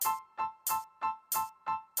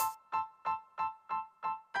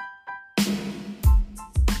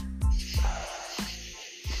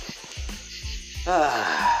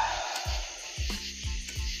Ah.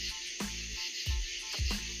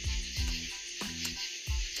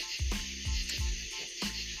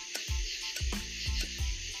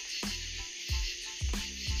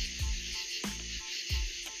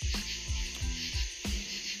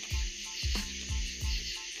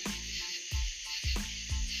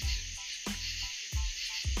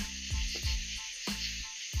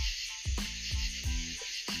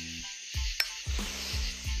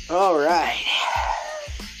 All right.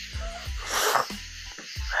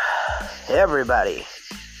 Hey everybody.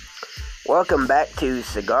 Welcome back to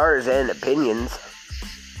Cigars and Opinions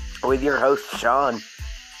with your host Sean.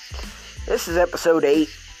 This is episode 8.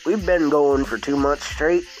 We've been going for 2 months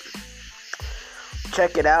straight.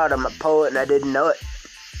 Check it out, I'm a poet and I didn't know it.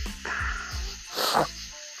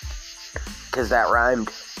 Because that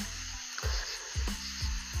rhymed.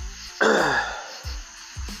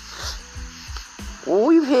 Well,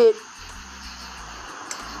 we've hit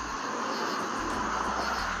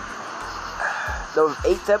the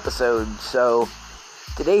 8th episode, so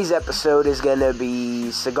today's episode is going to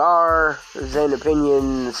be Cigars and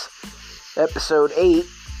Opinions, episode 8,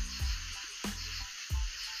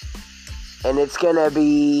 and it's going to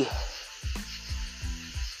be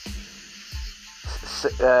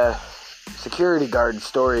security guard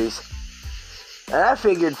stories. And I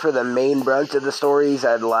figured for the main brunt of the stories,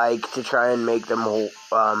 I'd like to try and make them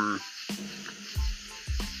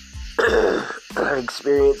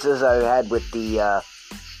experiences I had with the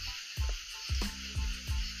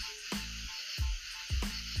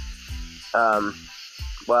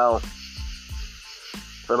well,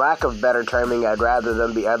 for lack of better terming, I'd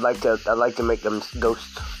like to make them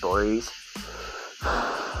ghost stories,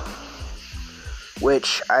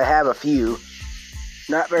 which I have a few,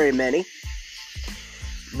 not very many.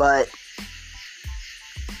 But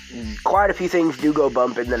quite a few things do go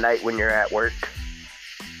bump in the night when you're at work.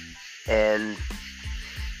 And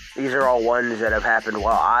these are all ones that have happened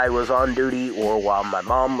while I was on duty or while my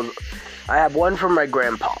mom was. I have one from my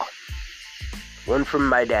grandpa, one from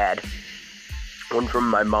my dad, one from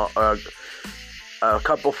my mom, a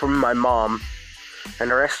couple from my mom, and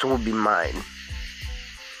the rest will be mine.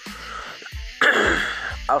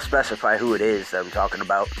 I'll specify who it is that I'm talking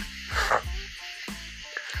about.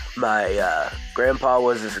 My grandpa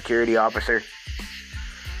was a security officer.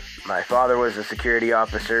 My father was a security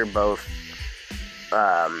officer, both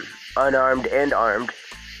unarmed and armed.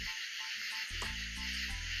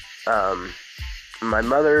 My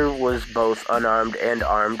mother was both unarmed and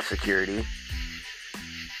armed security.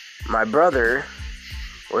 My brother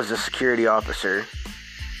was a security officer.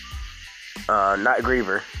 Not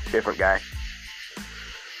Griever, different guy.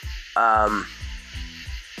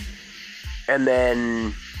 And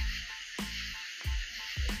then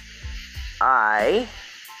I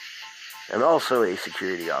am also a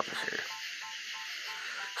security officer.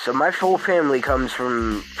 So my full family comes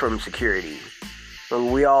from security.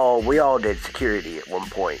 We all did security at one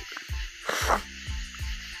point.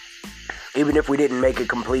 Even if we didn't make a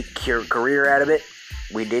complete career out of it,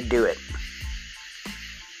 we did do it.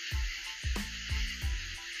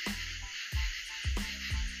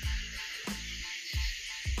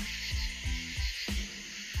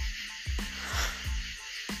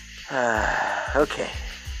 Okay.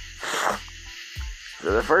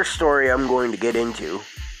 So the first story I'm going to get into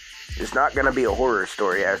is not going to be a horror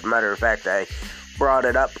story. As a matter of fact, I brought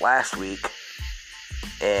it up last week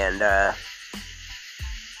and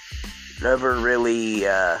never really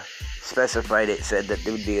specified it, said that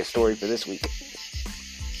there would be a story for this week.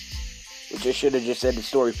 Which I should have just said the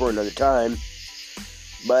story for another time.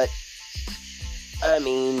 But, I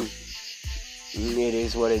mean, it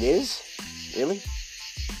is what it is. Really?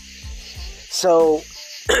 So,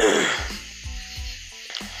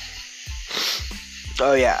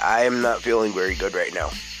 oh yeah, I am not feeling very good right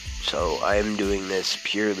now. So, I am doing this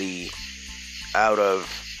purely out of,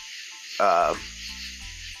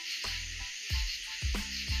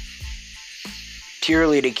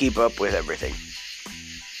 purely to keep up with everything.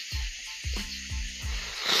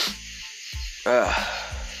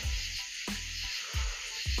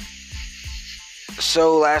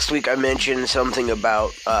 So, last week I mentioned something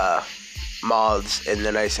about, moths, and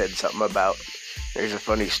then I said something about, there's a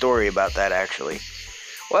funny story about that actually.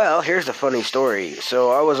 Well, here's the funny story. So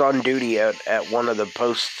I was on duty at one of the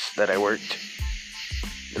posts that I worked,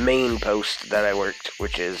 the main post that I worked,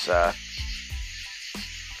 which is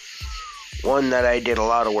one that I did a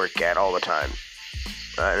lot of work at all the time.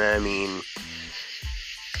 And I mean,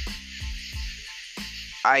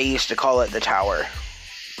 I used to call it the tower.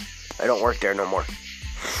 I don't work there no more,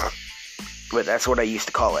 but that's what I used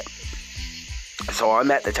to call it. So I'm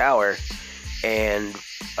at the tower, And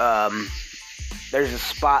there's a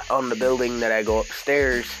spot on the building that I go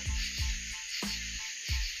upstairs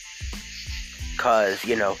because,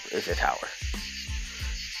 you know, it's a tower.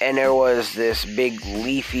 And there was this big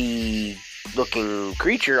leafy looking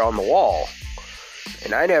creature on the wall.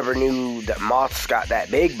 And I never knew that moths got that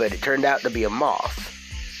big, but it turned out to be a moth.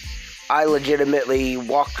 I legitimately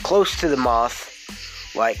walked close to the moth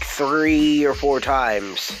like 3 or 4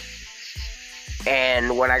 times.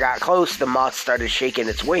 And when I got close, the moth started shaking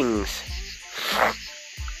its wings.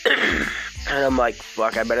 And I'm like,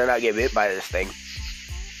 fuck, I better not get bit by this thing.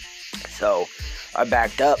 So I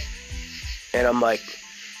backed up, and I'm like,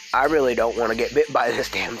 I really don't want to get bit by this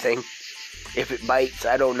damn thing. If it bites,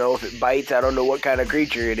 I don't know if it bites. I don't know what kind of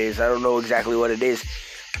creature it is. I don't know exactly what it is.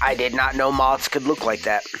 I did not know moths could look like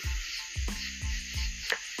that.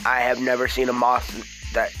 I have never seen a moth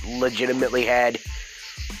that legitimately had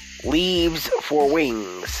leaves for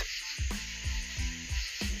wings.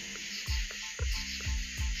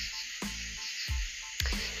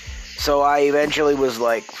 So I eventually was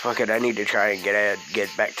like, fuck it, I need to try and get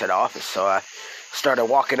back to the office. So I started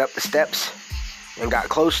walking up the steps and got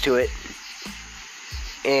close to it.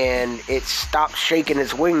 And it stopped shaking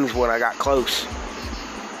its wings when I got close.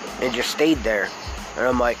 And just stayed there. And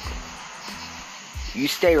I'm like, you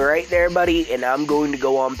stay right there, buddy, and I'm going to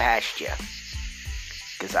go on past you.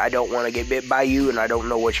 Because I don't want to get bit by you, and I don't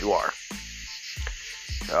know what you are.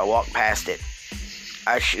 So I walked past it.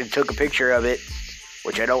 I took a picture of it,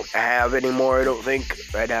 which I don't have anymore, I don't think.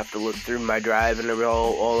 I'd have to look through my drive and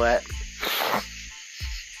all that.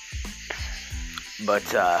 But,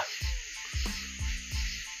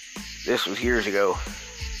 this was years ago.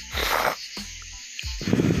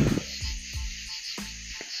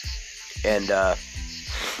 And,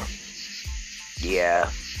 yeah.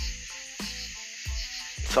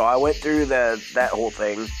 So I went through that whole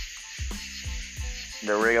thing.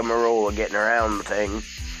 The rigmarole of getting around the thing.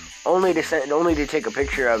 Only to take a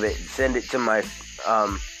picture of it and send it to my,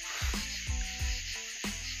 I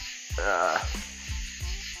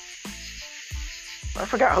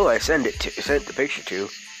forgot who I sent the picture to.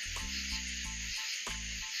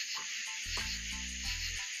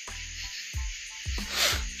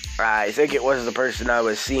 I think it was the person I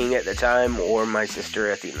was seeing at the time, or my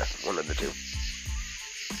sister, Athena, one of the two.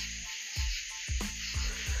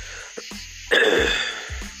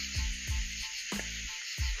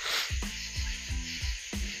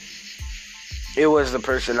 It was the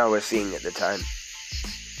person I was seeing at the time.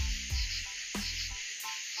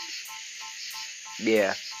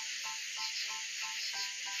 Yeah.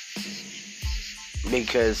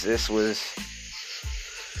 Because this was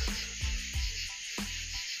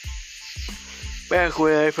back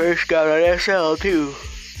when I first got on SL too.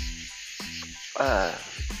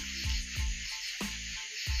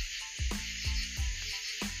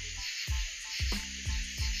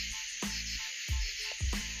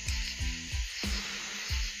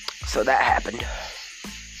 So that happened.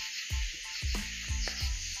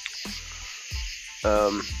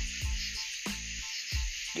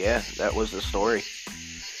 Yeah, that was the story.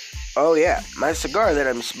 Oh yeah, my cigar that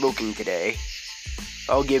I'm smoking today,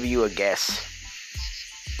 I'll give you a guess.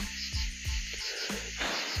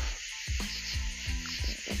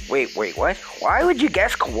 Wait, what? Why would you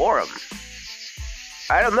guess quorum?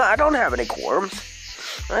 I don't have any quorums.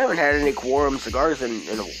 I haven't had any quorum cigars in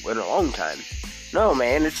a long time. No,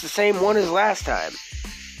 man, it's the same one as last time.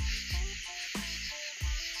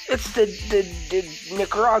 It's the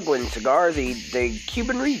Nicaraguan cigar, the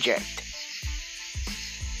Cuban Reject.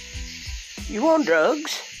 You on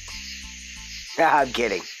drugs? Nah, I'm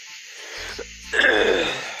kidding.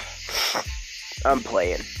 I'm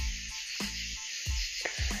playing.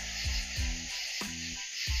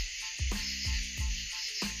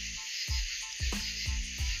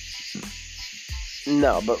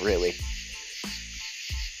 No, but really.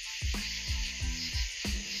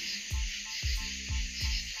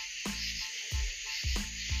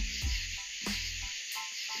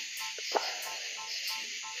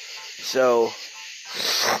 So,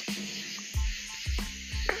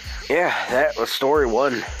 yeah, that was story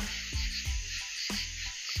 1.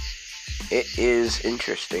 It is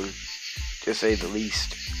interesting, to say the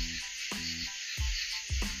least.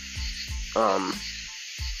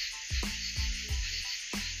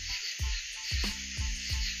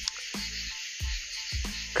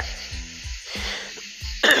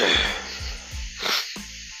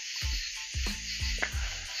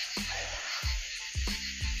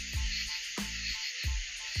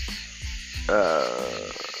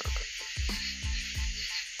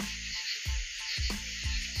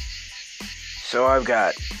 So I've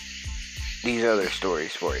got these other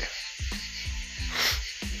stories for you.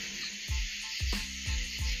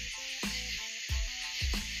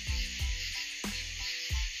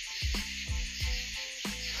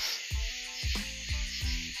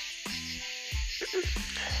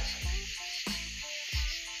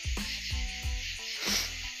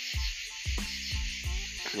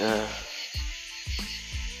 Uh,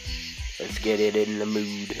 let's get it in the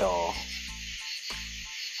mood, y'all.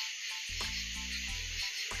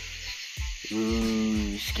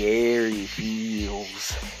 Ooh, scary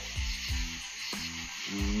feels.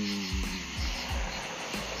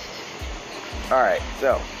 Alright,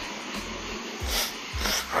 so.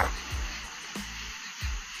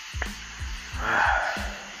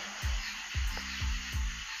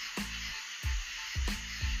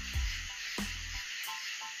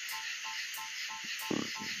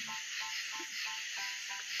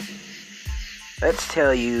 Let's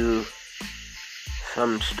tell you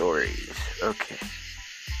some stories. Okay.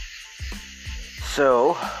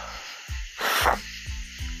 So,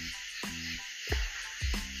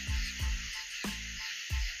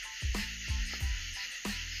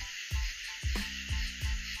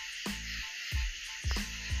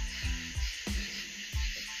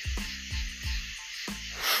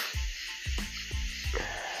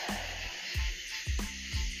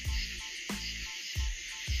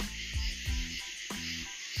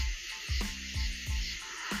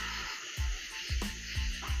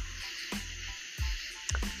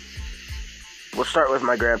 we'll start with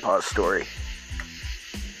my grandpa's story.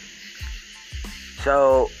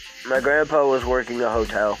 So, my grandpa was working a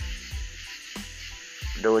hotel,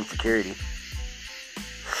 doing security.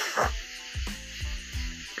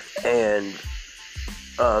 And,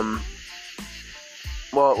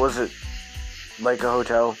 well, it wasn't like a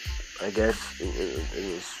hotel, I guess.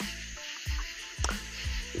 It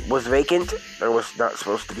was vacant. There was not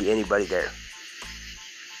supposed to be anybody there.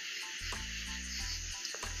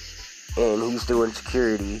 And he's doing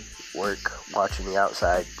security work, watching the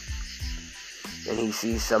outside. And he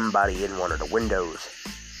sees somebody in one of the windows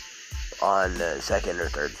on the second or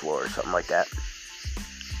third floor or something like that.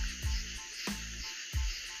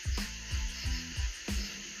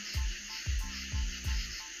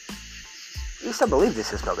 I used to believe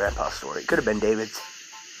this is my grandpa's story. It could have been David's.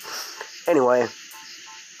 Anyway,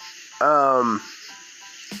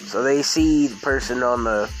 so they see the person on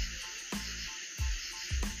the...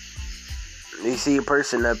 They see a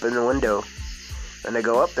person up in the window, and they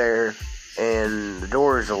go up there, and the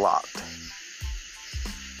doors are locked.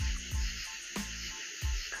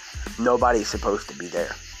 Nobody's supposed to be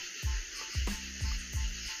there.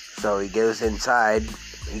 So he goes inside,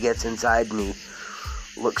 he gets inside, and he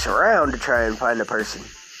looks around to try and find the person.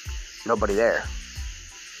 Nobody there.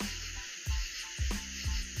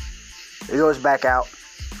 He goes back out,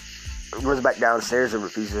 goes back downstairs and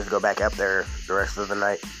refuses to go back up there the rest of the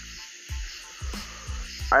night.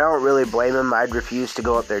 I don't really blame him. I'd refuse to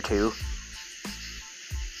go up there too.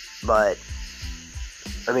 But,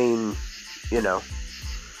 I mean, you know,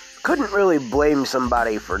 couldn't really blame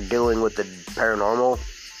somebody for dealing with the paranormal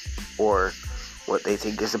or what they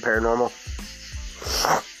think is the paranormal.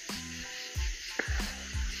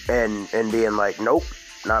 And being like, nope,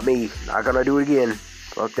 not me. Not gonna do it again.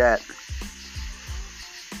 Fuck that.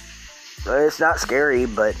 It's not scary,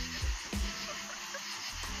 but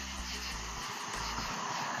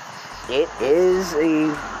it is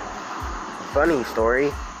a funny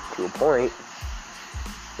story to a point.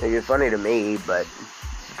 It's funny to me, but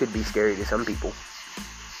it could be scary to some people.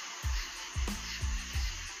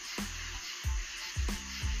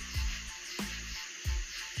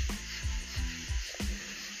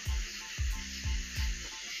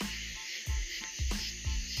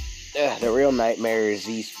 The real nightmare is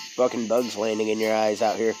these fucking bugs landing in your eyes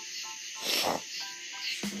out here.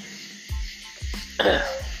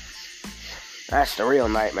 That's the real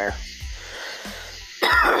nightmare.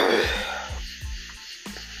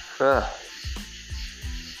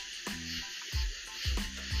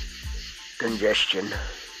 Congestion.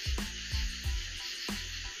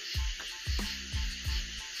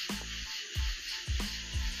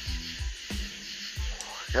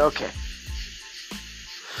 Okay.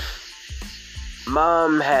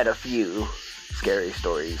 Mom had a few scary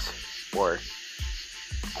stories, or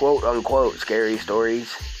quote-unquote scary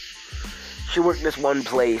stories. She worked this one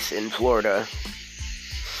place in Florida,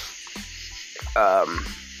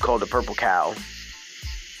 called the Purple Cow,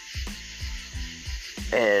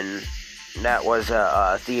 and that was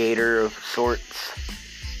a theater of sorts,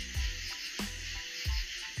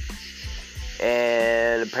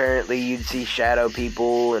 and apparently you'd see shadow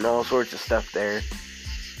people and all sorts of stuff there.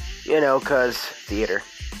 You know, 'cause theater.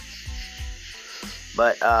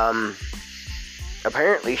 But,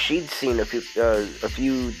 apparently she'd seen a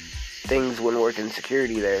few things when working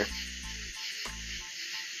security there.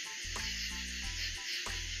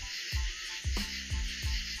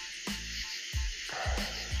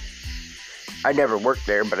 I never worked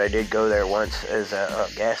there, but I did go there once as a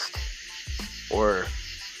guest. Or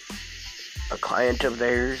client of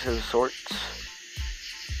theirs of sorts.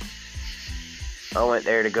 I went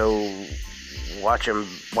there to go watch a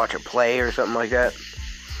play or something like that.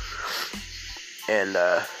 And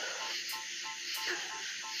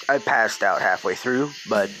I passed out halfway through,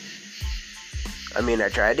 but I mean, I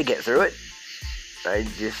tried to get through it.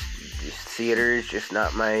 Theater is just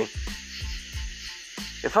not my...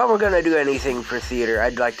 If I were gonna do anything for theater,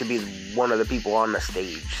 I'd like to be one of the people on the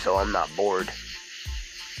stage, so I'm not bored.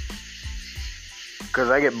 Because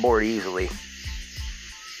I get bored easily.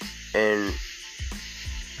 And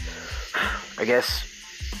I guess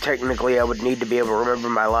technically I would need to be able to remember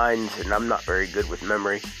my lines, and I'm not very good with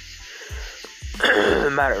memory.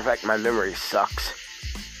 Matter of fact, my memory sucks.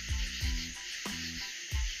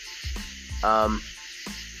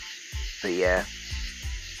 But yeah.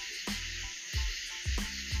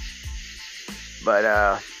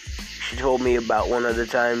 But, she told me about one of the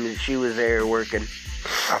times she was there working.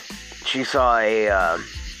 She saw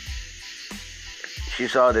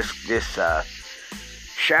this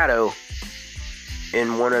shadow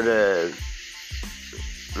in the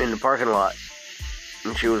parking lot.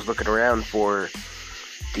 And she was looking around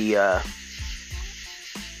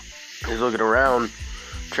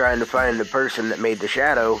trying to find the person that made the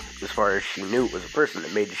shadow, as far as she knew it was a person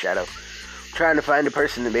that made the shadow. Trying to find the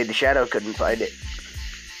person that made the shadow, couldn't find it.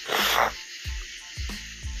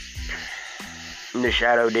 And the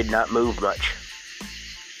shadow did not move much.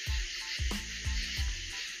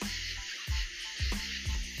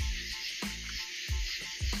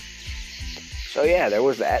 So yeah, there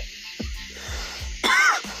was that.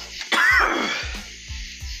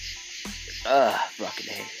 Fucking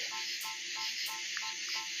A.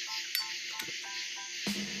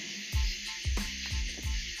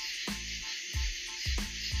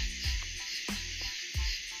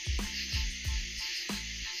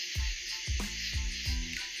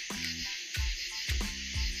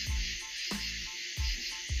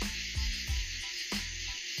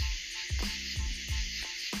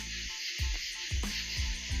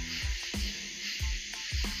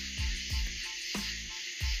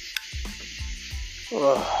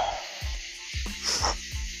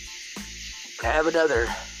 I have another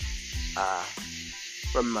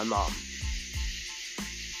from my mom.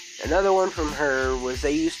 Another one from her was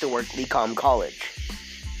they used to work Lecom College.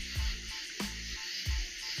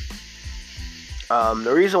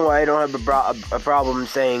 The reason why I don't have a problem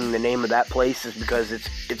saying the name of that place is because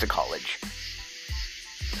it's a college.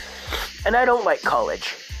 And I don't like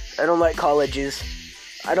college. I don't like colleges.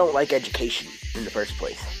 I don't like education in the first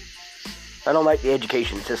place. I don't like the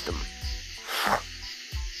education system.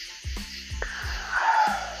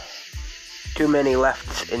 Too many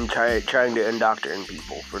lefts in trying to indoctrinate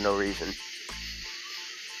people for no reason.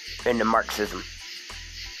 Into Marxism.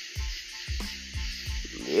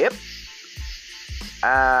 Yep.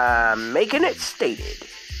 Making it stated.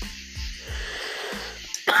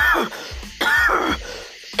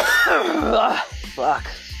 Fuck.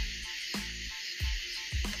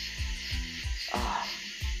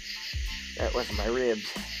 That was my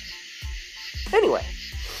ribs. Anyway.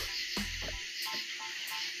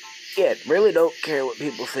 Yeah, really don't care what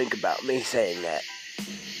people think about me saying that.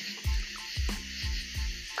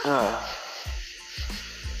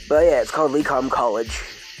 But yeah, it's called Lecom College.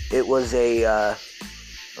 It was a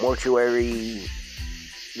mortuary.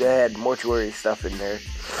 They had mortuary stuff in there,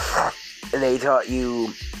 and they taught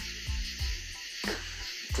you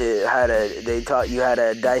how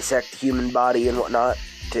to dissect human body and whatnot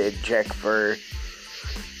to check for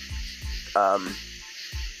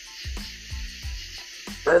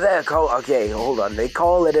okay, hold on. They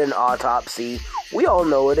call it an autopsy. We all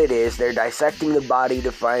know what it is. They're dissecting the body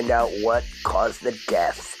to find out what caused the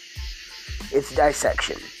death. It's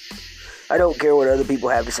dissection. I don't care what other people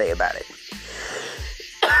have to say about it.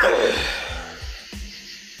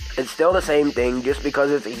 It's still the same thing. Just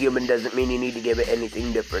because it's a human doesn't mean you need to give it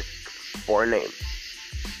anything different for a name.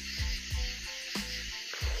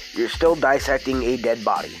 You're still dissecting a dead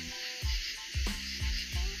body.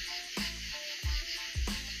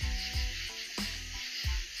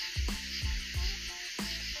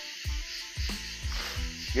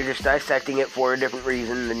 You're just dissecting it for a different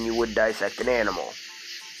reason than you would dissect an animal.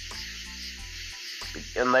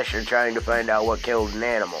 Unless you're trying to find out what killed an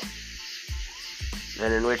animal.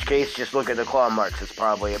 And in which case, just look at the claw marks. It's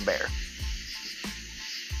probably a bear.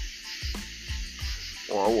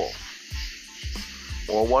 Or a wolf.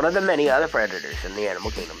 Or one of the many other predators in the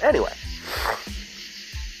animal kingdom. Anyway.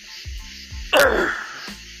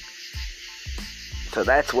 So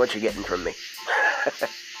that's what you're getting from me.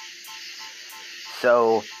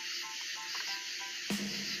 So,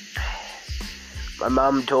 My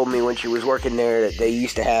mom told me when she was working there that they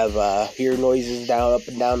used to have hear noises up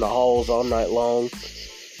and down the halls all night long.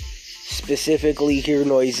 Specifically, hear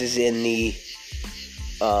noises in the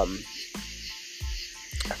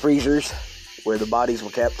freezers where the bodies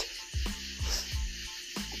were kept.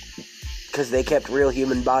 Because they kept real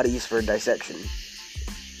human bodies for dissection.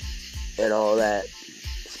 And all that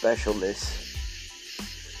specialness.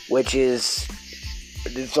 Which is...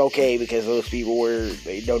 It's okay because those people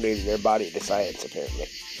they donated their body to science, apparently.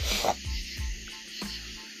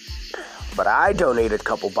 But I donated a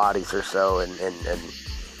couple bodies or so, and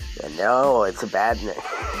no, it's a bad name.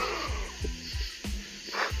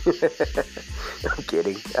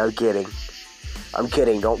 I'm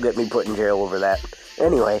kidding. Don't get me put in jail over that.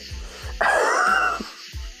 Anyway.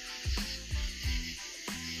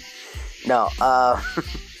 No,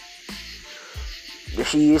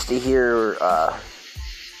 she used to hear,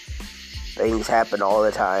 things happen all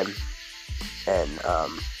the time, and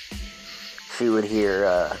she would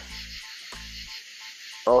hear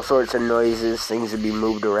all sorts of noises. Things would be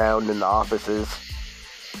moved around in the offices,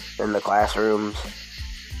 in the classrooms,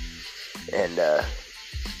 and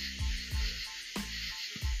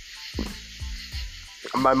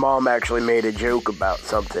my mom actually made a joke about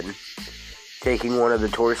something, taking one of the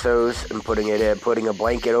torsos and putting a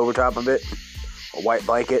blanket over top of it, a white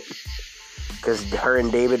blanket. Because her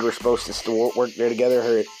and David were supposed to work there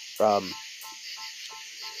together. Her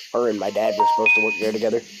and my dad were supposed to work there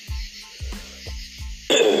together.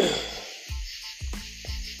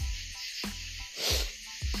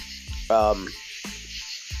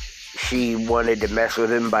 She wanted to mess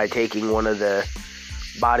with him by taking one of the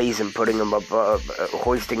bodies and putting him up,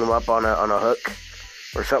 hoisting him up on a hook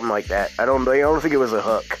or something like that. I don't think it was a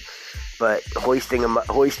hook, but hoisting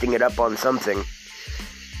it up on something.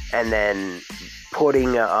 And then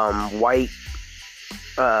putting a white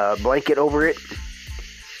blanket over it.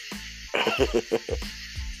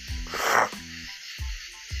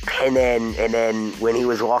 and then when he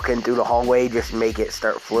was walking through the hallway, just make it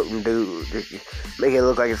start floating make it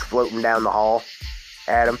look like it's floating down the hall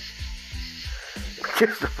at him.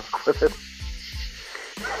 Just to fuck with him.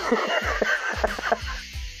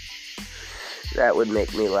 That would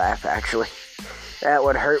make me laugh, actually. That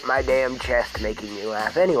would hurt my damn chest making me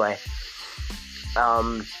laugh. Anyway,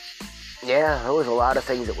 yeah, there was a lot of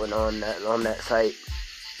things that went on that site.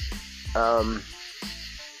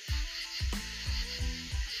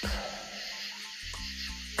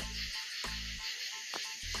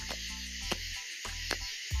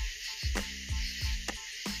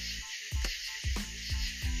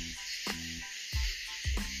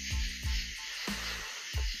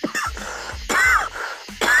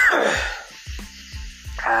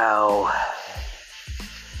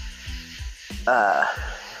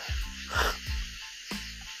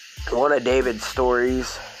 One of David's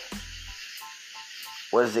stories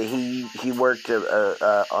was that he worked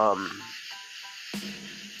a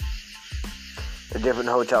different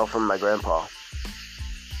hotel from my grandpa.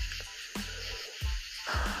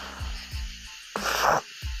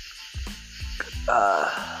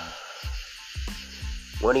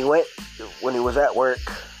 When he was at work,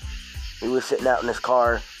 he was sitting out in his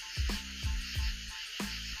car,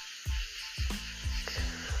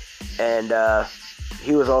 and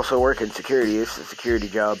he was also working security. It's a security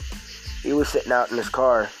job. He was sitting out in his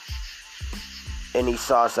car, and he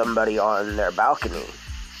saw somebody on their balcony.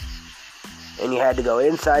 And you had to go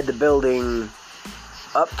inside the building,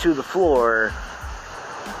 up to the floor,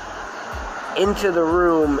 into the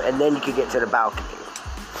room, and then you could get to the balcony.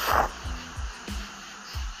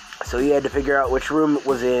 So he had to figure out which room it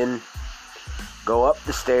was in, go up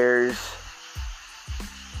the stairs,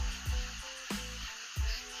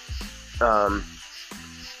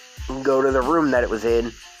 go to the room that it was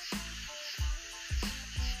in,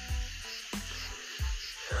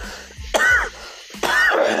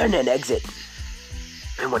 and then exit.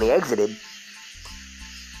 And when he exited,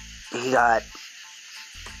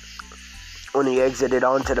 when he exited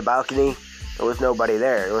onto the balcony, there was nobody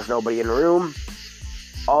there. There was nobody in the room.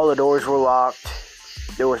 All the doors were locked.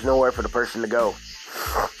 There was nowhere for the person to go.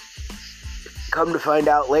 Come to find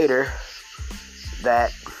out later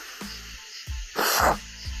that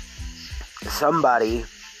somebody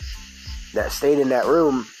that stayed in that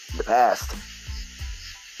room in the past.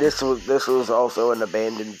 This was also an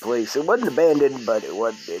abandoned place. It wasn't abandoned, but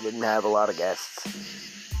it didn't have a lot of guests.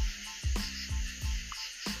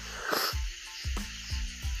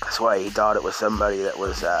 That's why he thought it was somebody that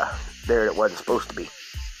was there that wasn't supposed to be.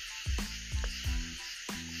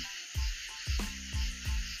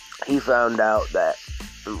 He found out that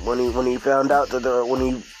when he learned that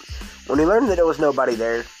there was nobody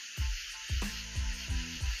there,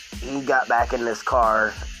 he got back in his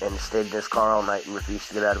car and stayed in his car all night and refused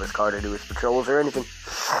to get out of his car to do his patrols or anything.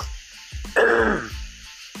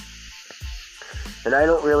 And I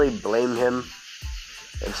don't really blame him.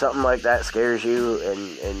 If something like that scares you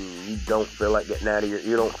and you don't feel like getting out of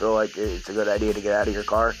you don't feel like it's a good idea to get out of your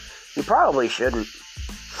car, you probably shouldn't.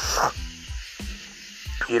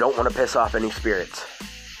 You don't want to piss off any spirits.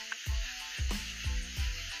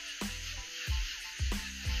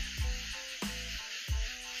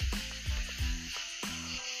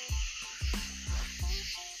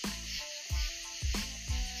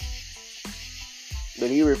 But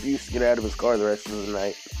he refused to get out of his car the rest of the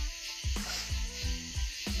night.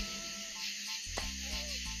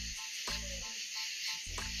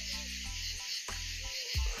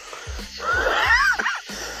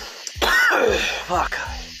 Fuck.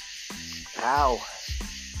 Ow.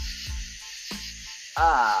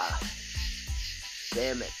 Ah.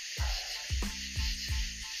 Damn it.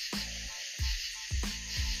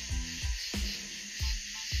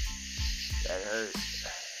 That hurt.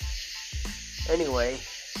 Anyway.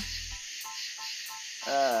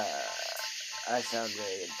 I sound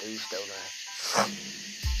very enthused, don't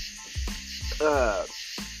I?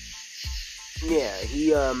 Yeah,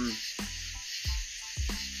 he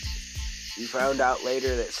found out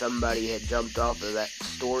later that somebody had jumped off of that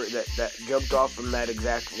store, that jumped off from that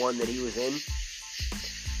exact one that he was in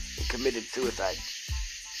and committed suicide.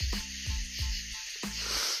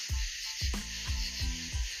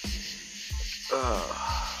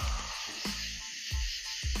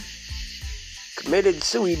 Committed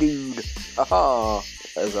suey dude. Haha,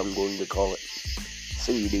 as I'm going to call it.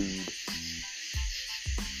 Suey dude.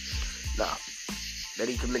 Nah. That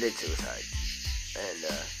he committed suicide. And,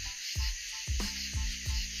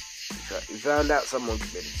 he found out someone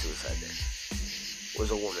committed suicide there.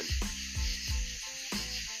 Was a woman.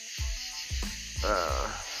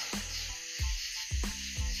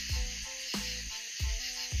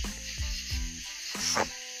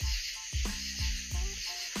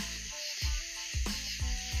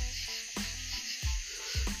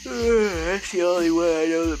 That's the only way I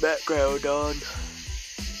know the background on.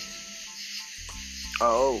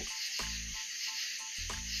 Oh.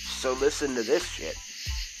 So listen to this shit.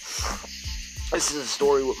 This is a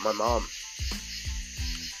story with my mom.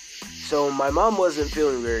 So my mom wasn't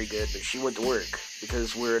feeling very good, but she went to work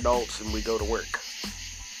because we're adults and we go to work.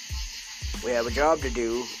 We have a job to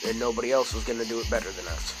do, and nobody else is going to do it better than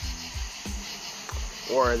us.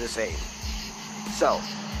 Or the same. So,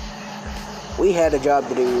 we had a job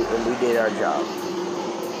to do, and we did our job.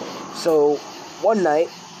 So, one night,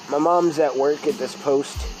 my mom's at work at this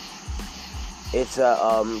post. It's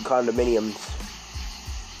condominiums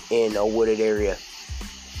in a wooded area.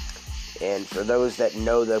 And for those that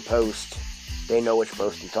know the post, they know which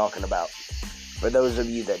post I'm talking about. For those of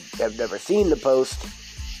you that have never seen the post,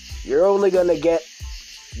 you're only going to get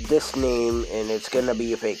this name, and it's going to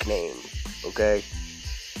be a fake name, okay?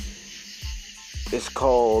 It's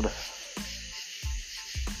called...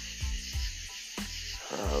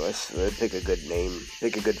 let's pick a good name.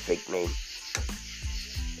 Pick a good fake name.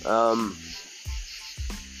 Ow.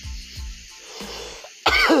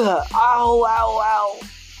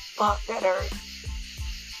 Fuck, that hurt.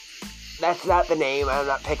 That's not the name. I'm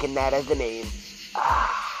not picking that as the name.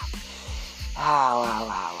 Ow.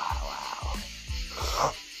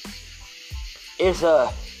 It's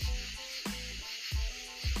a...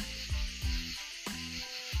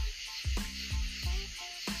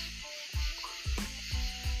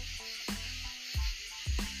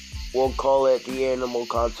 We'll call it the Animal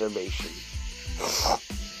Conservation.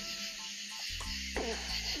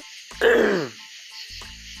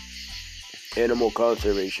 Animal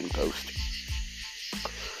Conservation Post.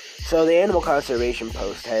 So the Animal Conservation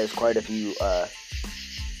Post has quite a few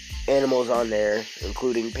animals on there,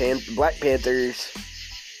 including black panthers.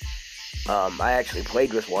 I actually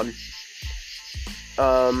played with one.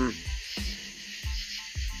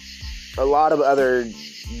 A lot of other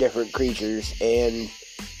different creatures, and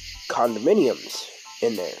condominiums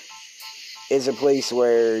in there is a place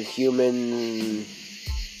where humans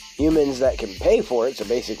that can pay for it, so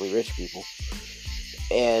basically rich people,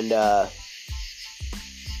 and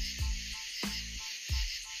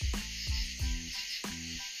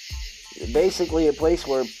basically a place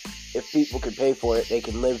where if people can pay for it, they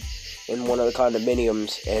can live in one of the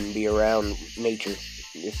condominiums and be around nature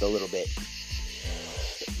just a little bit.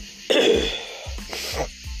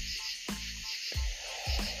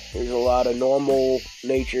 There's a lot of normal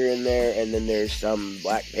nature in there, and then there's some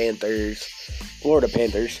black panthers, Florida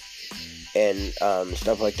panthers, and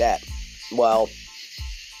stuff like that. Well,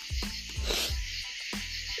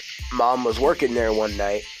 Mom was working there one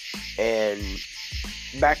night, And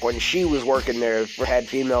back when she was working there, we had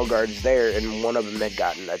female guards there, and one of them had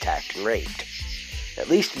gotten attacked and raped. At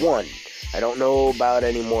least one. I don't know about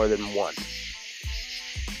any more than one.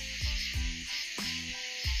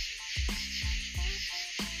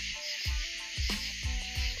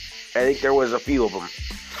 I think there was a few of them.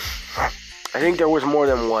 I think there was more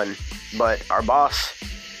than one, but our boss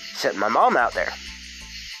sent my mom out there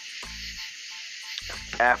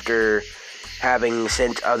after having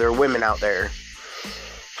sent other women out there.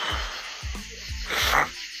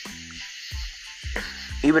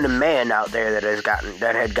 Even a man out there that had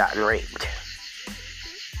gotten raped.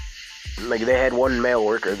 Like, they had one male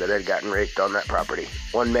worker that had gotten raped on that property.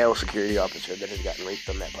 One male security officer that had gotten raped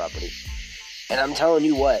on that property. And I'm telling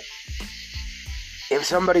you what, if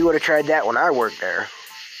somebody would have tried that when I worked there,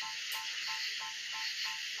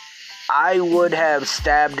 I would have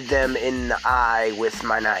stabbed them in the eye with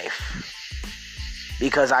my knife.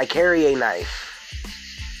 Because I carry a knife.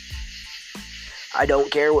 I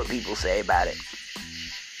don't care what people say about it.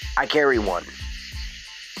 I carry one.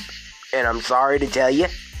 And I'm sorry to tell you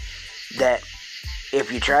that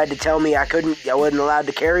if you tried to tell me I wasn't allowed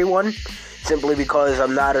to carry one, simply because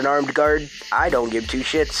I'm not an armed guard, I don't give two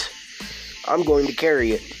shits. I'm going to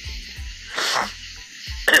carry it.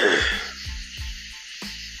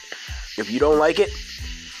 If you don't like it,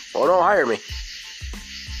 well, don't hire me.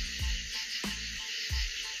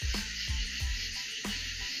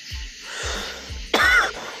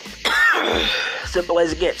 Simple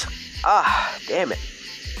as it gets. Ah, damn it.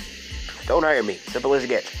 Don't hire me. Simple as it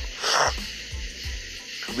gets.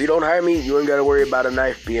 If you don't hire me, you ain't got to worry about a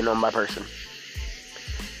knife being on my person.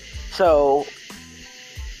 So,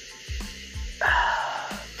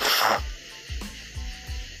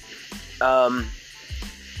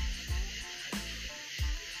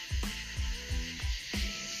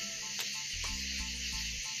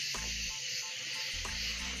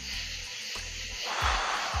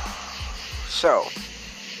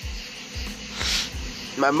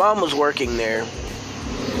 my mom was working there,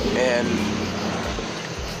 and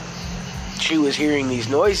she was hearing these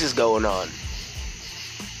noises going on,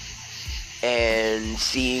 and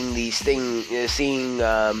seeing these things, seeing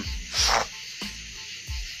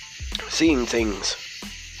things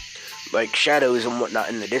like shadows and whatnot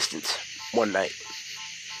in the distance one night.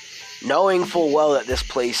 Knowing full well that this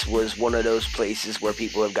place was one of those places where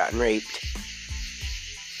people have gotten raped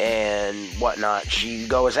and whatnot, she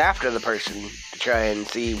goes after the person to try and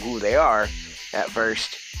see who they are at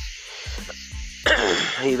first.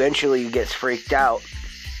 He eventually gets freaked out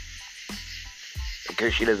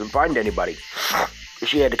because she doesn't find anybody.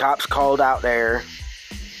 She had the cops called out there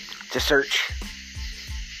to search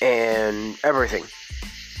and everything.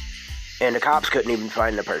 And the cops couldn't even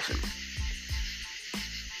find the person.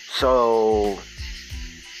 So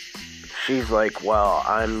she's like, well,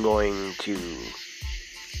 I'm going to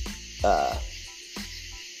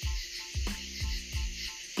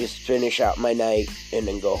just finish out my night and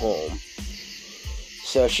then go home.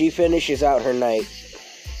 So she finishes out her night,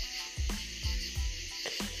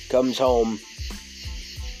 comes home,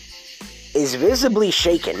 is visibly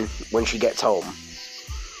shaken when she gets home.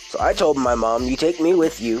 So I told my mom, you take me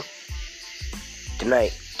with you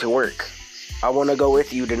tonight to work. I want to go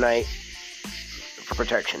with you tonight for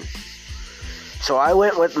protection. So I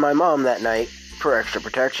went with my mom that night for extra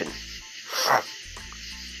protection.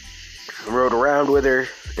 Rode around with her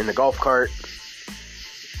in the golf cart,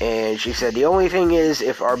 and she said, the only thing is,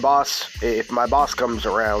 if my boss comes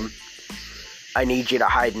around, I need you to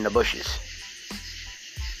hide in the bushes.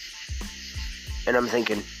 And I'm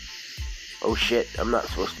thinking, oh shit, I'm not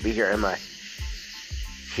supposed to be here, am I?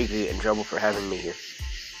 She could get in trouble for having me here.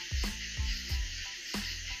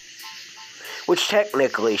 Which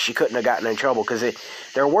technically she couldn't have gotten in trouble, because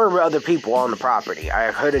there were other people on the property.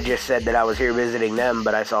 I could have just said that I was here visiting them,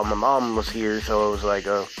 but I saw my mom was here, so I was like,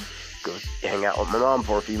 oh, go hang out with my mom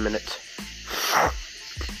for a few minutes.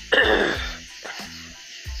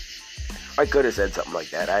 I could have said something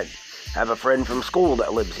like that. I have a friend from school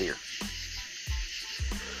that lives here.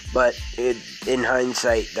 But in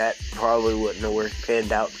hindsight, that probably wouldn't have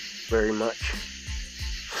panned out very much.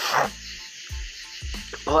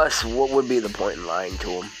 Plus, what would be the point in lying to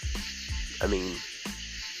him? I mean,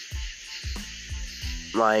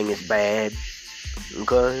 lying is bad,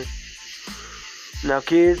 okay? Now,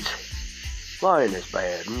 kids, lying is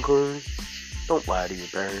bad, okay? Don't lie to your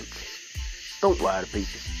parents. Don't lie to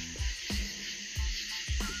people.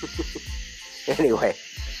 Anyway.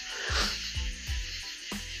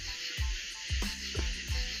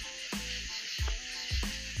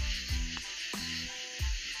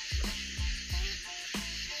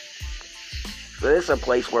 this is a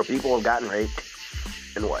place where people have gotten raped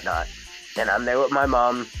and whatnot. And I'm there with my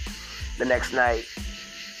mom the next night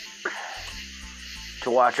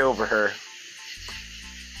to watch over her.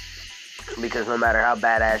 Because no matter how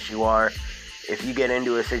badass you are, if you get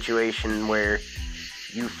into a situation where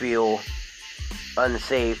you feel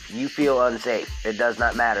unsafe, you feel unsafe. It does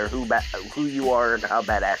not matter who you are and how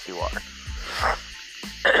badass you are.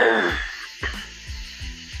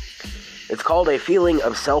 It's called a feeling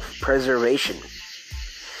of self-preservation.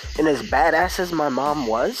 And as badass as my mom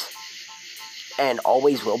was, and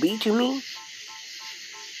always will be to me,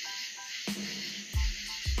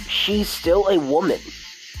 she's still a woman.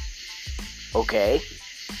 Okay?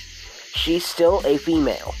 She's still a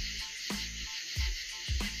female.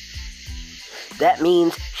 That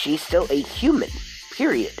means she's still a human.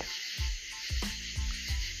 Period.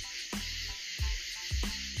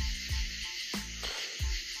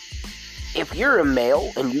 If you're a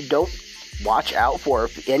male and you don't watch out for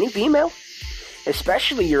any female,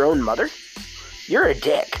 especially your own mother, you're a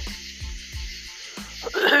dick.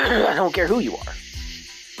 I don't care who you are.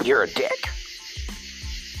 You're a dick.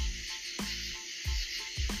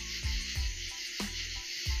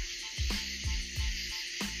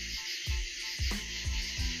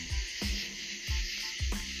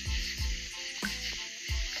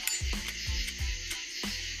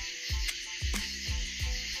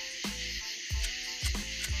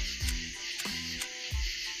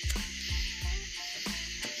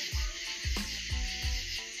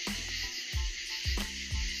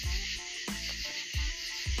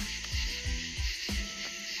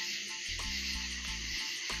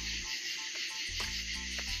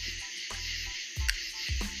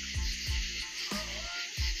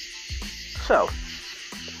 So,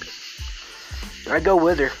 I go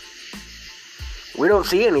with her. We don't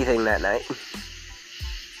see anything that night.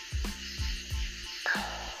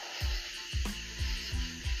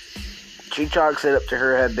 She chalks it up to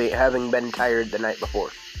her having been tired the night before.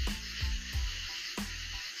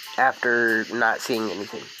 After not seeing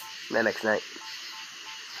anything the next night.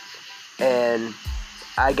 And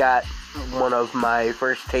I got one of my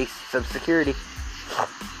first tastes of security.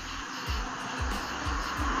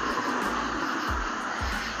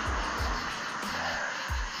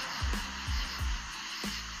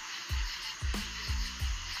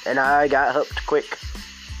 And I got hooked quick.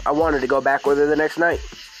 I wanted to go back with her the next night.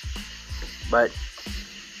 But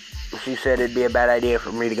she said it'd be a bad idea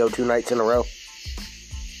for me to go 2 nights in a row.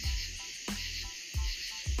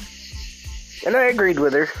 And I agreed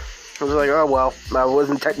with her. I was like, oh well, I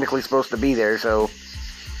wasn't technically supposed to be there, so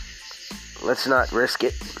let's not risk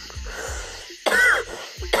it.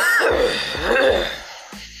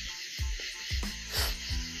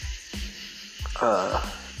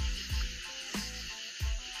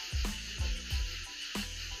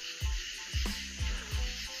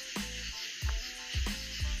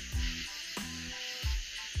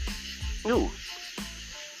 Ooh.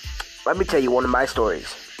 Let me tell you one of my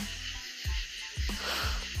stories.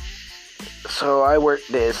 So I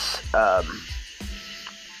worked this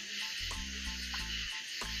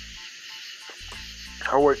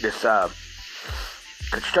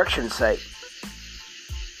construction site,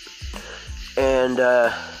 and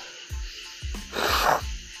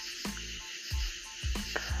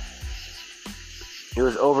it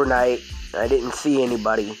was overnight. I didn't see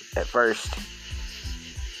anybody at first.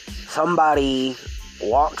 Somebody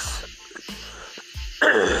walks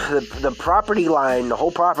the property line, the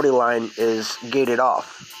whole property line is gated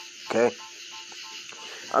off, okay?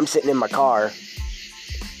 I'm sitting in my car,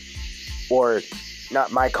 or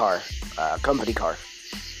not my car, company car.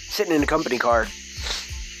 Sitting in a company car.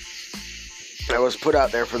 I was put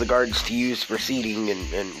out there for the guards to use for seating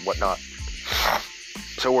and whatnot.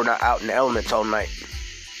 So we're not out in the elements all night.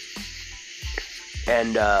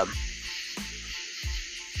 And,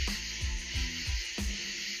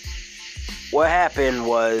 what happened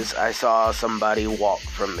was I saw somebody walk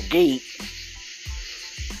from the gate,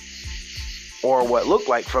 or what looked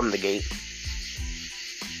like from the gate,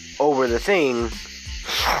 over the thing,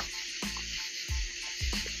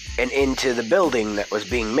 and into the building that was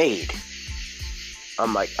being made.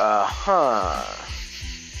 I'm like,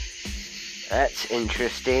 that's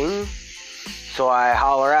interesting. So I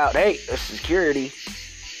holler out, hey, this is security.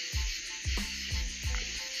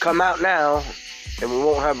 Come out now, and we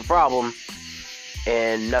won't have a problem.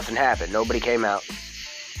 And nothing happened. Nobody came out.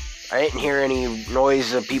 I didn't hear any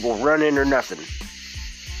noise of people running or nothing.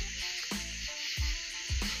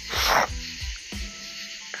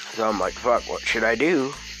 So I'm like, fuck, what should I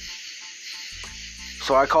do?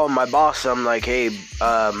 So I called my boss. I'm like, hey,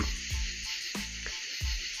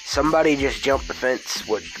 somebody just jumped the fence.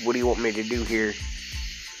 What do you want me to do here?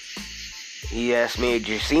 He asked me, did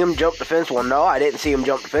you see him jump the fence? Well, no, I didn't see him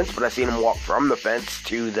jump the fence, but I seen him walk from the fence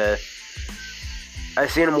I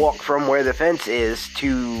seen him walk from where the fence is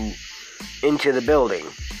into the building.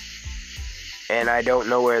 And I don't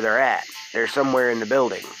know where they're at. They're somewhere in the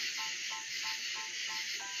building.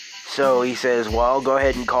 So he says, well, go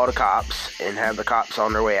ahead and call the cops and have the cops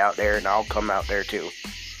on their way out there, and I'll come out there too.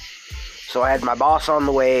 So I had my boss on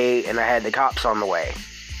the way, and I had the cops on the way.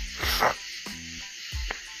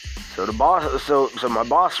 So my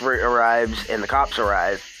boss arrives, and the cops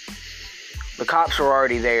arrive. The cops were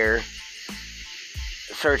already there,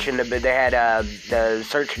 searching they had the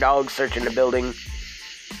search dogs searching the building.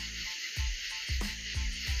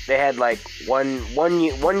 They had like one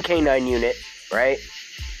canine unit, right?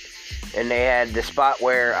 And they had the spot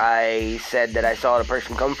where I said that I saw the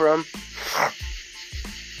person come from.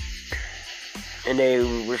 And they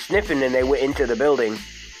were sniffing, and they went into the building.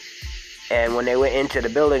 And when they went into the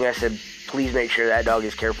building, I said, please make sure that dog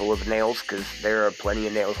is careful with nails, because there are plenty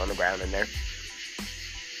of nails on the ground in there.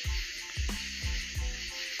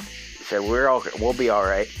 He said, we'll be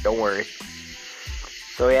alright, don't worry.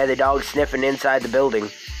 So he had the dog sniffing inside the building.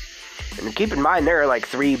 And keep in mind, there are like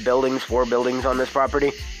 4 buildings on this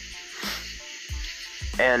property.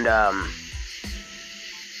 And,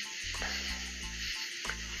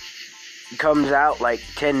 comes out like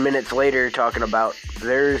 10 minutes later talking about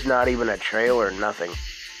there's not even a trail or nothing.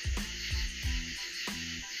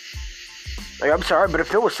 Like, I'm sorry, but if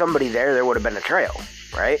there was somebody there would have been a trail,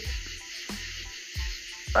 right?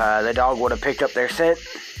 The dog would have picked up their scent.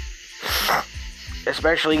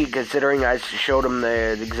 Especially considering I showed him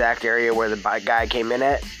the exact area where the guy came in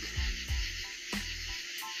at.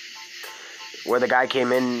 Where the guy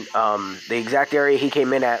came in, the exact area he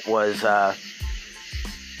came in at was,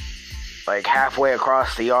 like halfway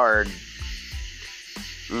across the yard,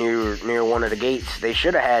 near one of the gates. They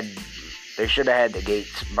should have had the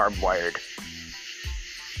gates barbed wired,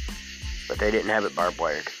 but they didn't have it barbed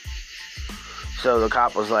wired. So the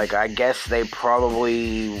cop was like, I guess they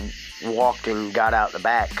probably walked and got out the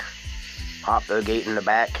back, hopped the gate in the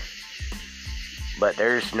back. But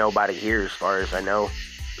there's nobody here, as far as I know.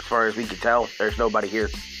 As far as we can tell, there's nobody here.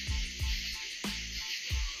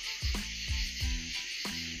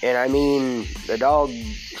 And I mean, the dog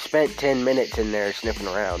spent 10 minutes in there sniffing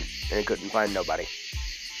around and couldn't find nobody.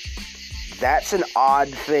 That's an odd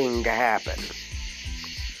thing to happen.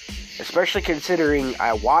 Especially considering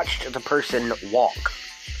I watched the person walk.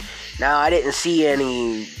 Now, I didn't see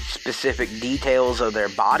any specific details of their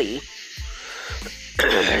body.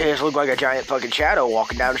 It just looked like a giant fucking shadow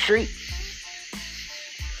walking down the street.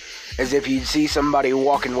 As if you'd see somebody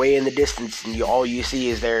walking way in the distance and all you see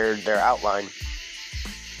is their outline.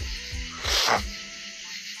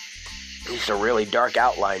 It's a really dark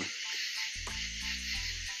outline.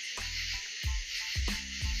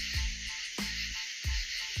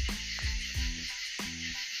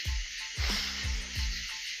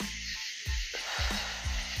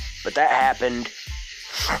 But that happened.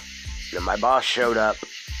 And my boss showed up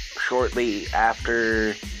shortly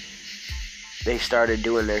after they started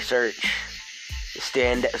doing their search.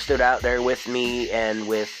 Stood out there with me and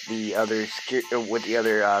with the other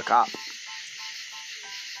cop.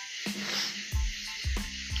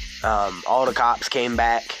 All the cops came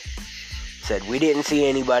back, said we didn't see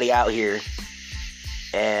anybody out here,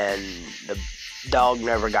 and the dog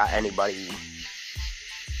never got anybody.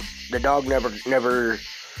 The dog never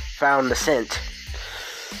found the scent.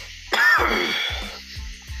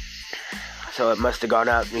 So it must have gone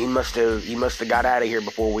out. He must have got out of here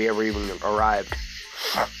before we ever even arrived.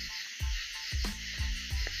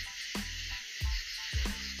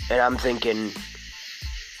 And I'm thinking,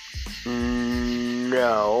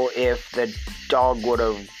 no, if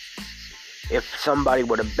somebody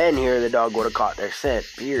would have been here, the dog would have caught their scent,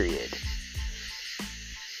 period.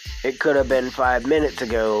 It could have been 5 minutes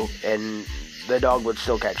ago, and the dog would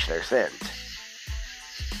still catch their scent.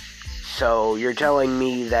 So you're telling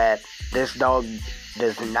me that this dog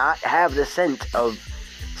does not have the scent of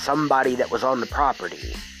somebody that was on the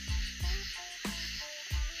property.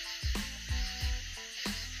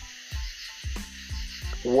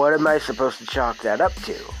 What am I supposed to chalk that up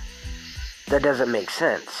to? That doesn't make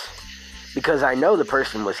sense. Because I know the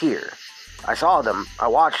person was here. I saw them. I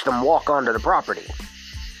watched them walk onto the property.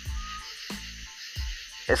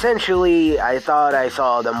 Essentially, I thought I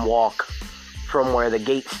saw them walk from where the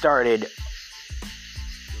gate started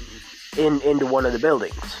into one of the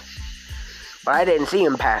buildings. But I didn't see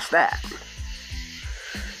him past that.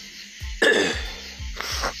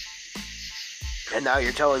 And now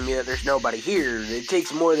you're telling me that there's nobody here. It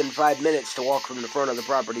takes more than 5 minutes to walk from the front of the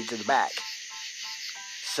property to the back.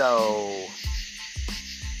 So,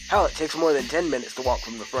 hell, it takes more than 10 minutes to walk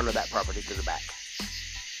from the front of that property to the back.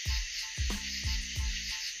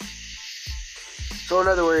 So in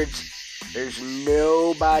other words, there's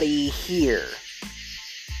nobody here.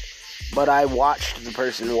 But I watched the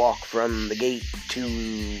person walk from the gate to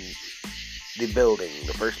the building,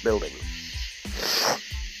 the first building.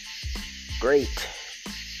 Great.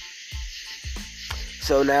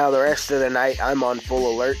 So now the rest of the night I'm on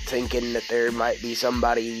full alert thinking that there might be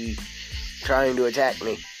somebody trying to attack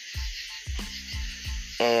me.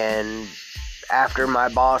 And after my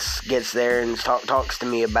boss gets there and talks to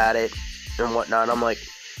me about it and whatnot, I'm like,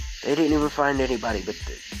 they didn't even find anybody, but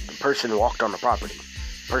the person walked on the property.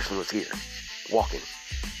 The person was here, walking.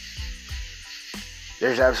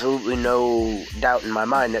 There's absolutely no doubt in my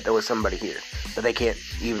mind that there was somebody here. But they can't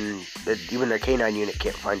even their canine unit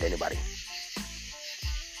can't find anybody.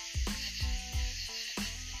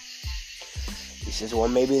 He says, well,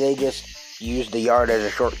 maybe they just used the yard as a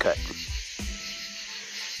shortcut.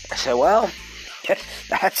 I said, well,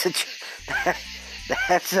 that's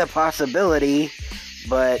a possibility,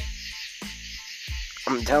 but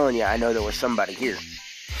I'm telling you, I know there was somebody here.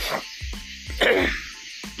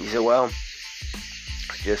 He said, well,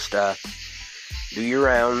 just do your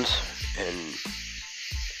rounds, and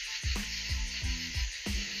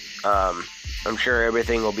I'm sure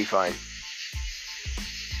everything will be fine.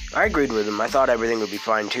 I agreed with him. I thought everything would be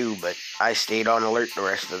fine too, but I stayed on alert the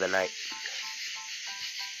rest of the night.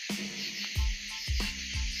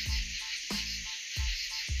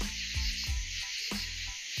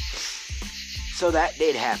 So that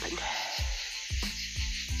did happen.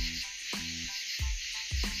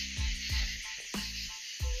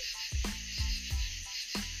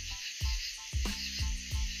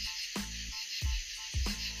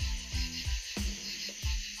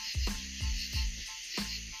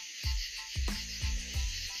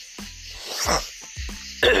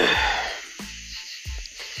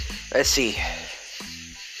 Let's see.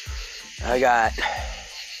 I got...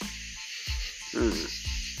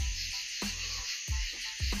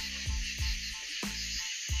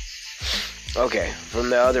 Okay, from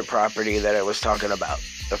the other property that I was talking about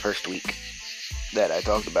the first week that I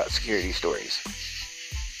talked about security stories.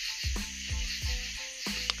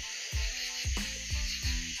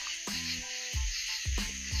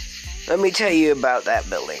 Let me tell you about that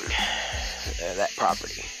building, that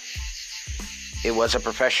property. It was a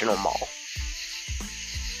professional mall.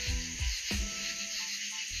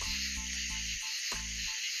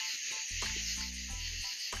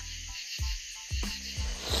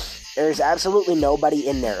 There's absolutely nobody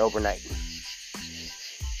in there overnight.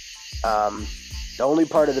 The only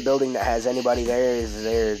part of the building that has anybody there is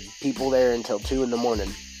there are people there until 2 in the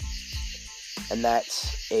morning. And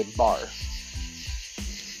that's a bar.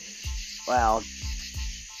 Well,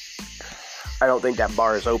 I don't think that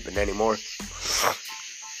bar is open anymore.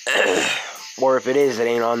 Or if it is, it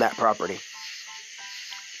ain't on that property.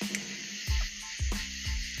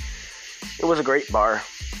 It was a great bar.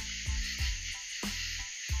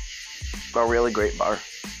 A really great bar.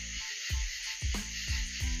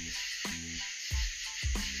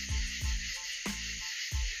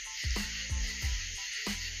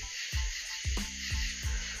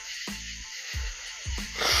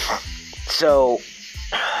 So,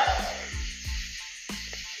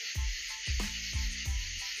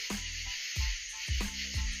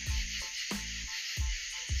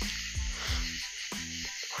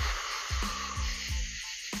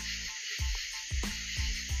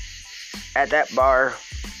 at that bar,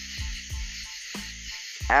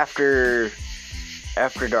 after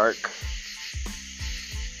dark,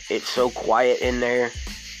 it's so quiet in there.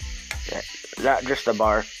 Not just the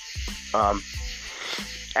bar. On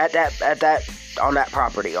that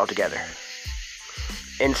property altogether.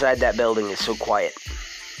 Inside that building is so quiet.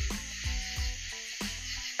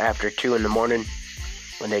 After 2 in the morning,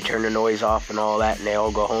 when they turn the noise off and all that, and they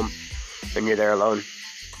all go home, and you're there alone.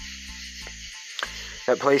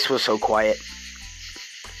 That place was so quiet.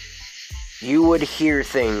 You would hear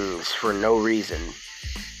things for no reason.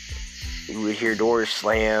 You would hear doors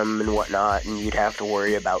slam and whatnot, and you'd have to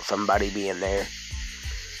worry about somebody being there.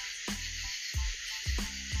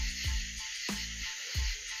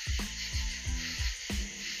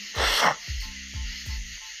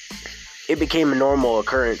 It became a normal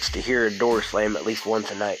occurrence to hear a door slam at least once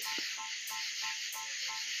a night.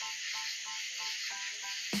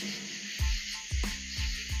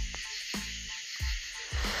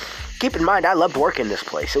 Keep in mind, I loved working this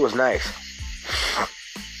place. It was nice.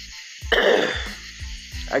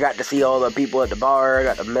 I got to see all the people at the bar. I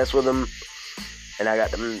got to mess with them, and I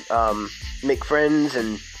got to make friends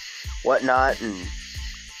and whatnot, and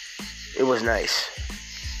it was nice.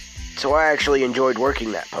 So I actually enjoyed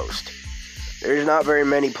working that post. There's not very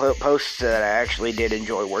many posts that I actually did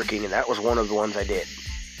enjoy working, and that was one of the ones I did.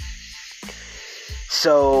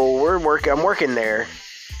 So I'm working there,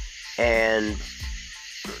 and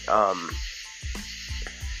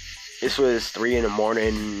this was 3 in the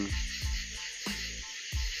morning,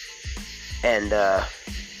 and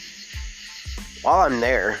while I'm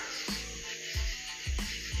there,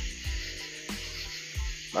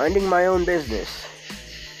 minding my own business,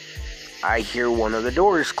 I hear one of the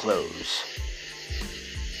doors close.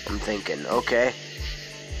 I'm thinking, okay,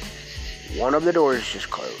 one of the doors just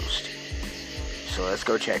closed, so let's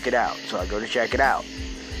go check it out. So I go to check it out.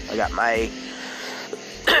 I got my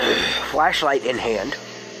flashlight in hand,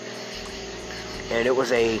 and it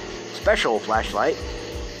was a special flashlight,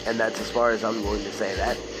 and that's as far as I'm going to say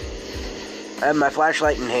that. I have my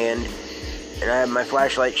flashlight in hand, and I have my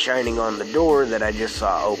flashlight shining on the door that I just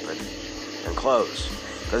saw open and close.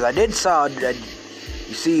 Because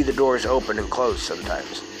you see the doors open and close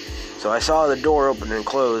sometimes. So I saw the door open and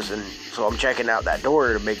close, and so I'm checking out that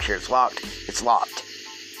door to make sure it's locked. It's locked.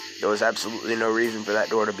 There was absolutely no reason for that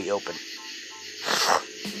door to be open.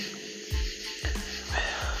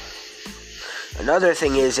 Another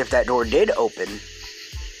thing is, if that door did open,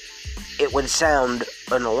 it would sound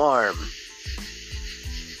an alarm.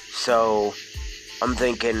 So I'm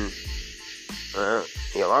thinking, the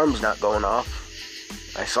alarm's not going off.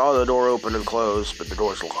 I saw the door open and close, but the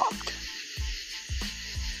door's locked.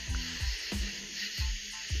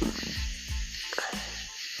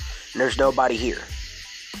 And there's nobody here.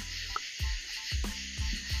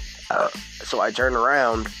 So I turn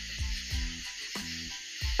around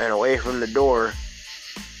and away from the door,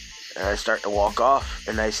 and I start to walk off,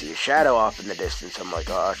 and I see a shadow off in the distance. I'm like,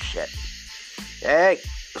 oh shit. Hey,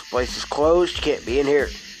 this place is closed, you can't be in here.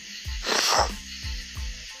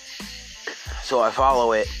 So I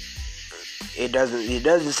follow it. It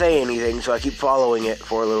doesn't say anything, so I keep following it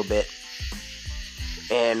for a little bit.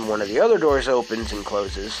 And one of the other doors opens and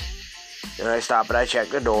closes. And I stop and I check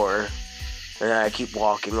the door, and I keep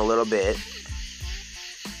walking a little bit.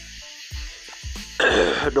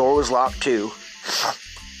 The door was locked too.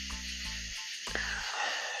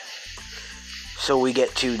 So we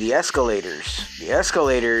get to the escalators. The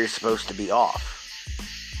escalator is supposed to be off.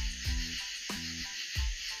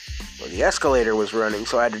 Well, the escalator was running,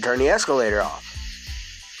 so I had to turn the escalator off.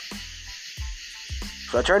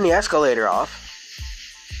 So I turned the escalator off.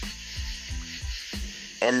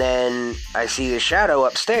 And then I see the shadow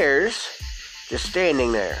upstairs just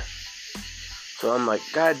standing there. So I'm like,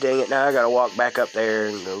 God dang it, now I gotta walk back up there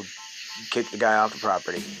and go kick the guy off the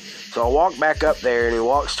property. So I walk back up there, and he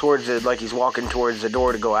walks towards it like he's walking towards the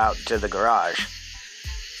door to go out to the garage.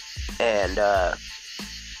 And,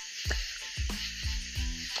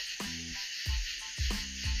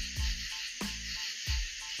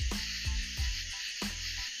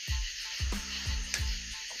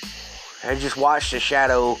 I just watched the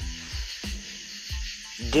shadow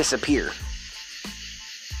disappear.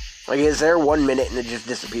 Like, it's there 1 minute and it just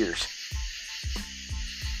disappears.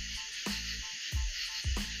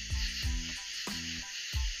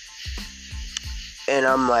 And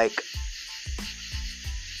I'm like,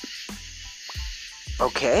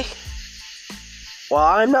 okay. Well,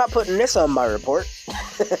 I'm not putting this on my report.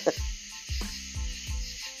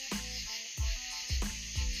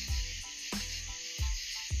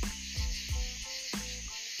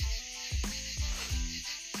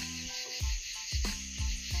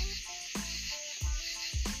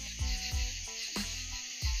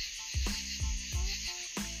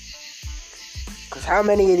 Because how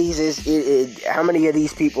many of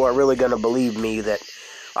these people are really going to believe me that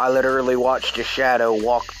I literally watched a shadow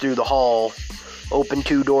walk through the hall, open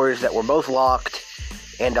 2 doors that were both locked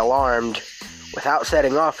and alarmed, without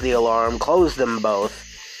setting off the alarm, close them both,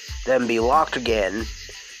 then be locked again,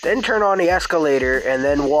 then turn on the escalator, and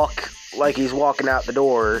then walk like he's walking out the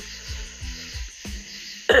door,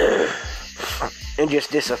 and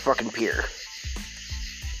just disappear.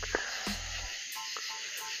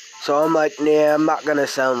 So I'm like, nah, I'm not gonna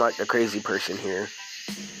sound like the crazy person here.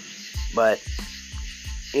 But,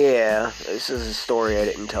 yeah, this is a story I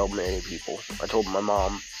didn't tell many people. I told my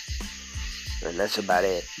mom, and that's about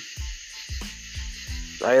it.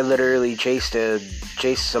 I literally chased some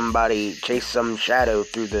shadow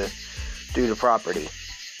through the property.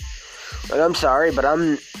 Like, I'm sorry, but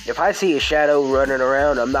if I see a shadow running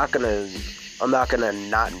around, I'm not gonna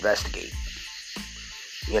not investigate.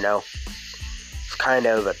 You know? Kind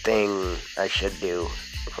of a thing I should do.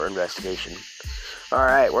 for investigation.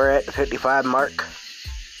 Alright, we're at the 55 mark.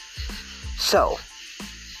 So,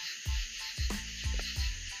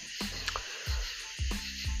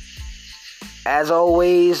 as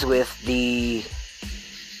always with the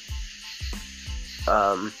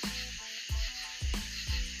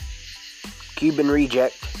Cuban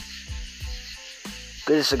Reject,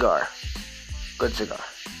 good cigar. Good cigar.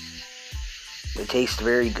 It tastes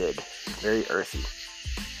very good. Very earthy.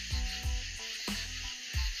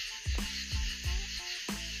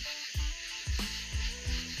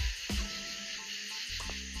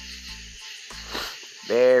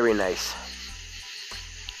 Very nice.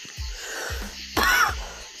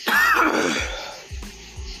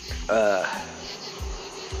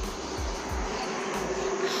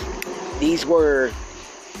 These were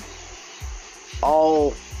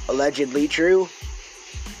all allegedly true.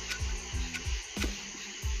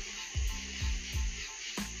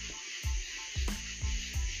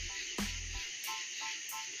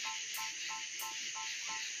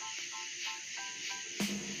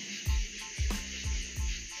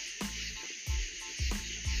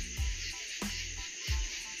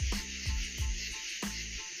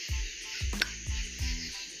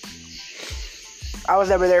 I was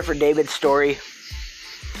never there for David's story.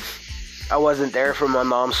 I wasn't there for my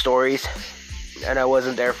mom's stories. And I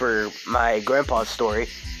wasn't there for my grandpa's story.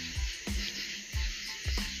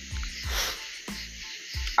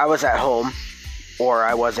 I was at home, or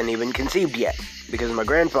I wasn't even conceived yet, because my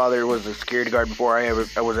grandfather was a security guard before I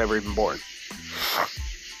was ever even born.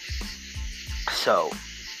 So,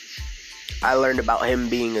 I learned about him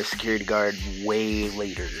being a security guard way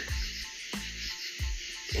later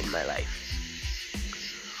in my life.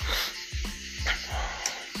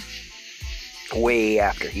 Way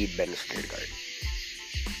after he'd been a security guard.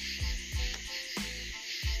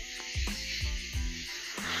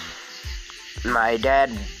 My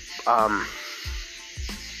dad,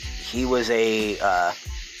 he was a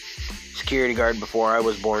security guard before I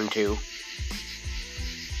was born too.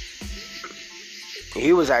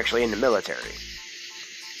 He was actually in the military.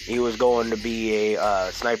 He was going to be a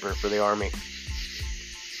sniper for the army.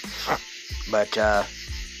 But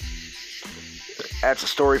that's a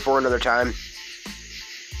story for another time.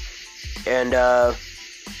 And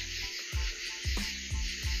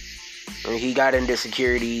he got into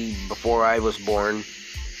security before I was born.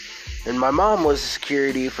 And my mom was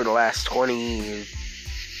security for the last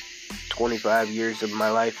 25 years of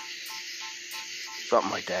my life.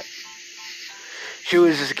 Something like that. She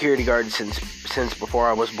was a security guard since before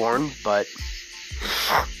I was born, but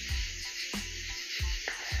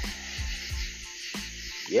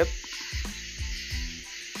yep.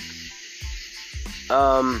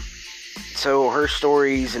 So her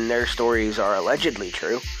stories and their stories are allegedly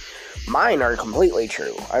true. Mine are completely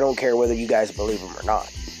true. I don't care whether you guys believe them or not.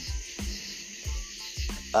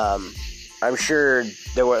 I'm sure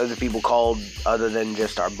there were other people called other than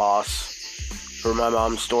just our boss for my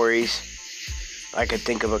mom's stories. I could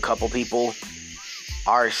think of a couple people.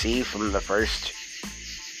 RC from the first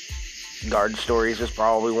guard stories was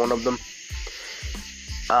probably one of them.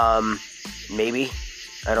 Maybe.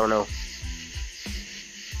 I don't know.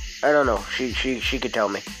 She could tell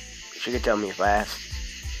me. She could tell me if I asked.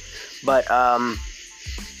 But,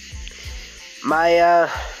 my,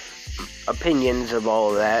 opinions of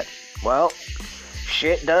all of that, well,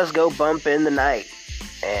 shit does go bump in the night.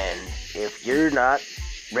 And if you're not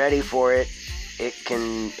ready for it, it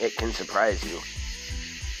can surprise you.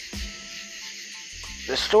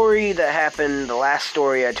 The story that happened, the last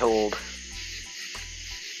story I told,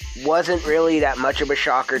 wasn't really that much of a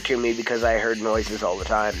shocker to me because I heard noises all the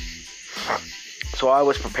time. So I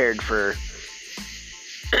was prepared for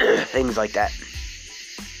things like that.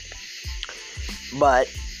 But,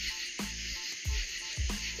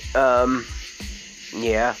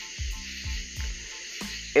 yeah.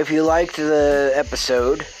 If you liked the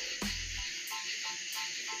episode,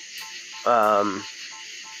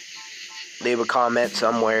 leave a comment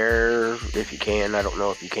somewhere if you can. I don't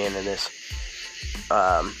know if you can in this.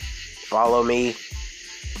 Follow me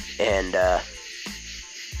and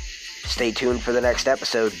stay tuned for the next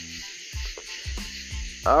episode.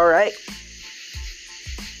 Alright.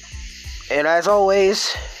 And as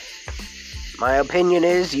always, my opinion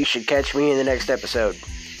is you should catch me in the next episode.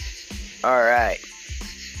 Alright.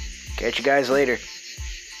 Catch you guys later.